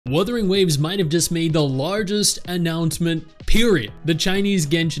Wuthering Waves might have just made the largest announcement, period. The Chinese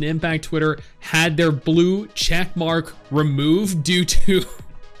Genshin Impact Twitter had their blue check mark removed due to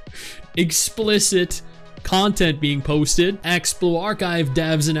explicit content being posted. Blue Archive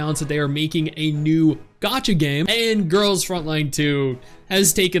devs announced that they are making a new Gacha game, and Girls Frontline 2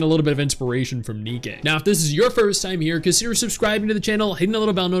 has taken a little bit of inspiration from NIKKE. Now, if this is your first time here, consider subscribing to the channel, hitting the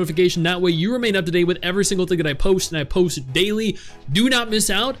little bell notification. That way you remain up to date with every single thing that I post, and I post daily. Do not miss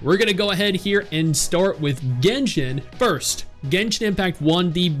out. We're gonna go ahead here and start with Genshin. First, Genshin Impact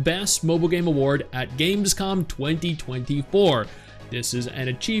won the Best Mobile Game Award at Gamescom 2024. This is an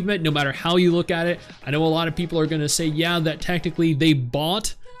achievement no matter how you look at it. I know a lot of people are gonna say, yeah, that technically they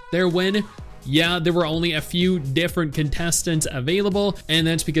bought their win. Yeah, there were only a few different contestants available, and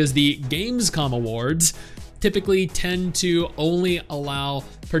that's because the Gamescom Awards typically tend to only allow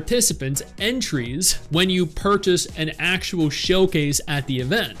participants entries when you purchase an actual showcase at the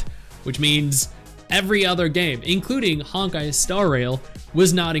event, which means every other game, including Honkai Star Rail,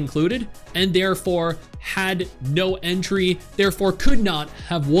 was not included and therefore had no entry, therefore could not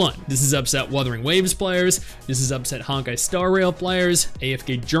have won. This has upset Wuthering Waves players, this has upset Honkai Star Rail players,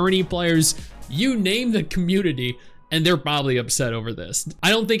 AFK Journey players, you name the community, and they're probably upset over this. I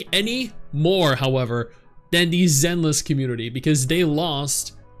don't think any more, however, than the Zenless community, because they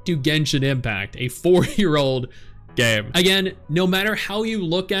lost to Genshin Impact, a 4-year-old game. Again, no matter how you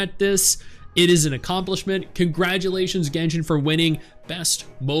look at this, it is an accomplishment. Congratulations, Genshin, for winning Best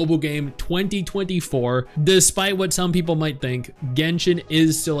Mobile Game 2024. Despite what some people might think, Genshin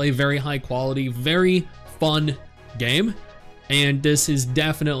is still a very high quality, very fun game, and this is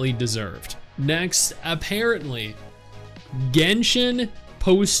definitely deserved. Next, apparently, Genshin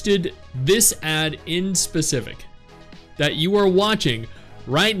posted this ad in specific that you are watching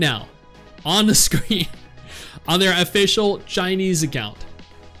right now on the screen on their official Chinese account.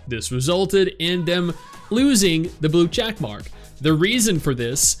 This resulted in them losing the blue checkmark. The reason for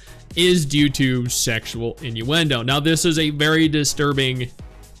this is due to sexual innuendo. Now, this is a very disturbing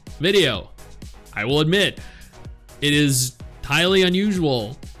video. I will admit, it is highly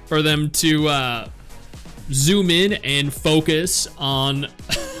unusual for them to zoom in and focus on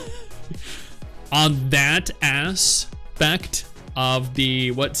on that aspect of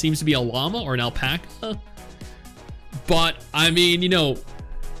the what seems to be a llama or an alpaca. But I mean, you know,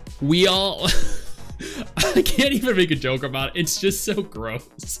 we all I can't even make a joke about it. It's just so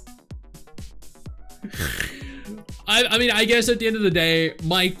gross. I mean, I guess at the end of the day,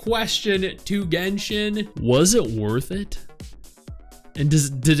 my question to Genshin, was it worth it? And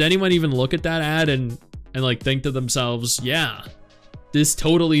did anyone even look at that ad and like think to themselves, yeah, this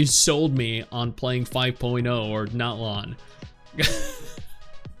totally sold me on playing 5.0 or not long.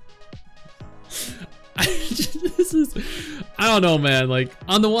 I don't know, man. Like,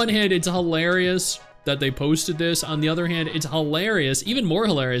 on the one hand, it's hilarious that they posted this. On the other hand, it's hilarious, even more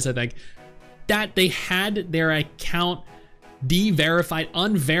hilarious, I think, that they had their account de-verified,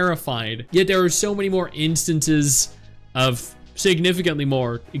 unverified, yet there are so many more instances of significantly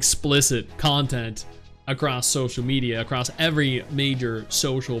more explicit content across social media, across every major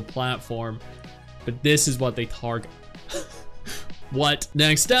social platform. But this is what they target. What?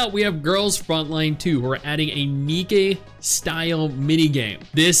 Next up, we have Girls Frontline 2, who are adding a NIKKE style minigame.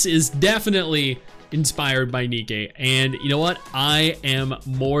 This is definitely inspired by NIKKE, and you know what? I am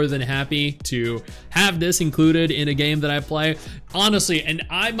more than happy to have this included in a game that I play. Honestly, and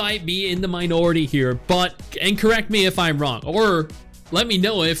I might be in the minority here, and correct me if I'm wrong, or let me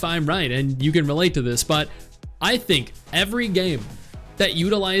know if I'm right and you can relate to this, but I think every game that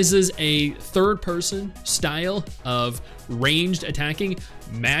utilizes a third-person style of ranged attacking,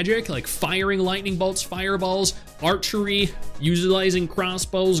 magic, like firing lightning bolts, fireballs, archery, utilizing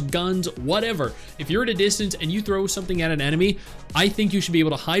crossbows, guns, whatever. If you're at a distance and you throw something at an enemy, I think you should be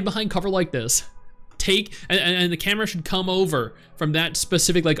able to hide behind cover like this, and the camera should come over from that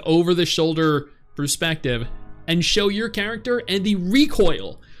specific, like, over-the-shoulder perspective and show your character and the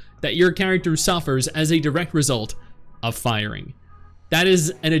recoil that your character suffers as a direct result of firing. That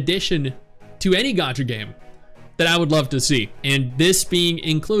is an addition to any Gacha game that I would love to see. And this being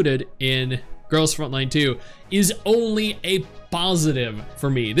included in Girls Frontline 2 is only a positive for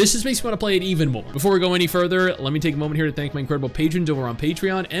me. This just makes me want to play it even more. Before we go any further, let me take a moment here to thank my incredible patrons over on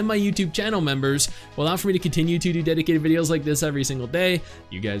Patreon and my YouTube channel members who allow for me to continue to do dedicated videos like this every single day.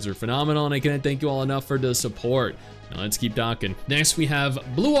 You guys are phenomenal, and I can't thank you all enough for the support. Now let's keep talking. Next, we have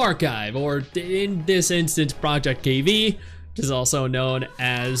Blue Archive, or in this instance, Project KV, which is also known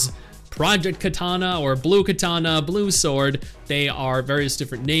as Project Katana or Blue Katana, Blue Sword. They are various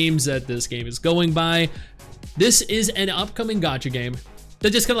different names that this game is going by. This is an upcoming Gacha game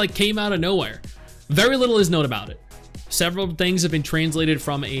that just kind of like came out of nowhere. Very little is known about it. Several things have been translated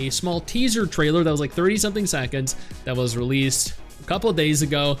from a small teaser trailer that was like 30 something seconds that was released a couple of days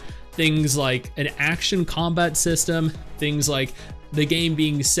ago. Things like an action combat system, things like the game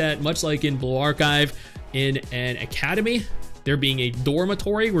being set much like in Blue Archive in an academy, there being a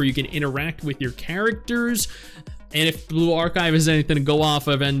dormitory where you can interact with your characters. And if Blue Archive is anything to go off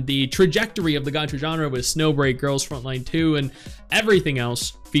of, and the trajectory of the gacha genre with Snowbreak, Girls Frontline 2, and everything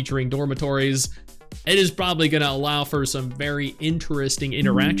else featuring dormitories, it is probably going to allow for some very interesting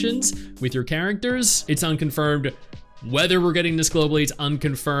interactions with your characters. It's unconfirmed whether we're getting this globally. It's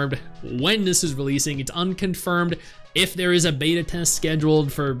unconfirmed when this is releasing. It's unconfirmed if there is a beta test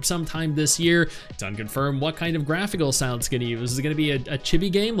scheduled for sometime this year. It's unconfirmed what kind of graphical style it's going to use. Is it going to be a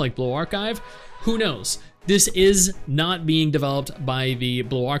chibi game like Blue Archive? Who knows? This is not being developed by the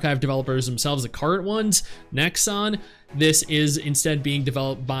Blue Archive developers themselves, the current ones, Nexon. This is instead being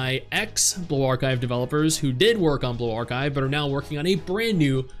developed by ex-Blue Archive developers who did work on Blue Archive but are now working on a brand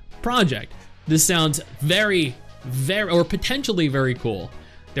new project. This sounds very, or potentially very cool.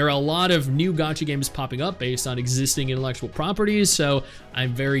 There are a lot of new gacha games popping up based on existing intellectual properties, so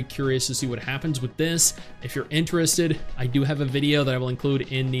I'm very curious to see what happens with this. If you're interested, I do have a video that I will include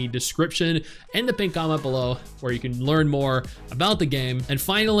in the description and the pinned comment below where you can learn more about the game. And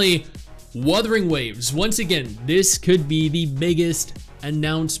finally, Wuthering Waves. Once again, this could be the biggest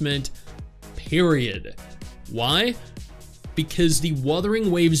announcement, period. Why? Because the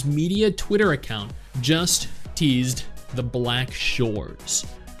Wuthering Waves media Twitter account just teased the Black Shores.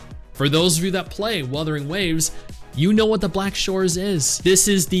 For those of you that play Wuthering Waves, you know what the Black Shores is. This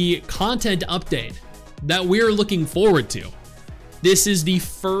is the content update that we're looking forward to. This is the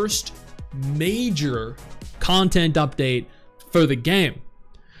first major content update for the game.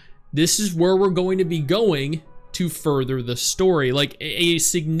 This is where we're going to be going to further the story, like a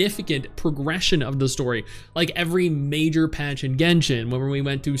significant progression of the story, like every major patch in Genshin, when we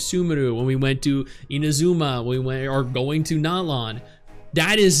went to Sumeru, when we went to Inazuma, when we are going to Natlan.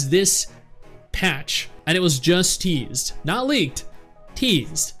 That is this patch, and it was just teased, not leaked,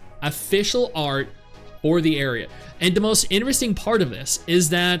 teased, official art for the area. And the most interesting part of this is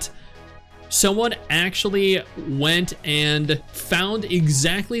that someone actually went and found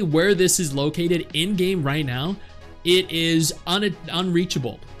exactly where this is located in-game right now. It is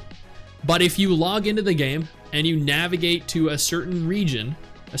unreachable. But if you log into the game and you navigate to a certain region,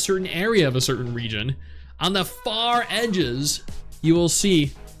 a certain area of a certain region, on the far edges, you will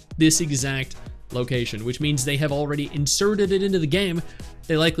see this exact location, which means they have already inserted it into the game.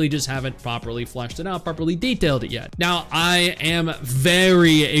 They likely just haven't properly fleshed it out, properly detailed it yet. Now, I am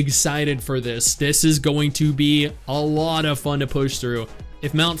very excited for this. This is going to be a lot of fun to push through.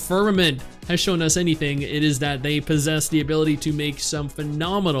 If Mount Firmament has shown us anything, it is that they possess the ability to make some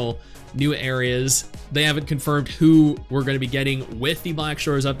phenomenal new areas. They haven't confirmed who we're going to be getting with the Black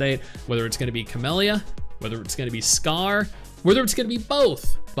Shores update, whether it's going to be Camellia, whether it's going to be Scar, whether it's going to be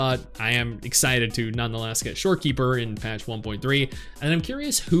both. But I am excited to nonetheless get Shorekeeper in patch 1.3, and I'm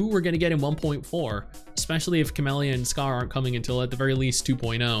curious who we're going to get in 1.4, especially if Camellia and Scar aren't coming until at the very least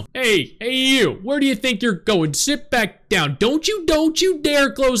 2.0. Hey you, where do you think you're going? Sit back down. Don't you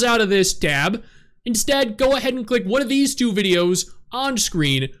dare close out of this tab. Instead, go ahead and click one of these two videos on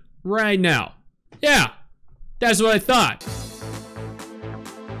screen right now. Yeah, that's what I thought.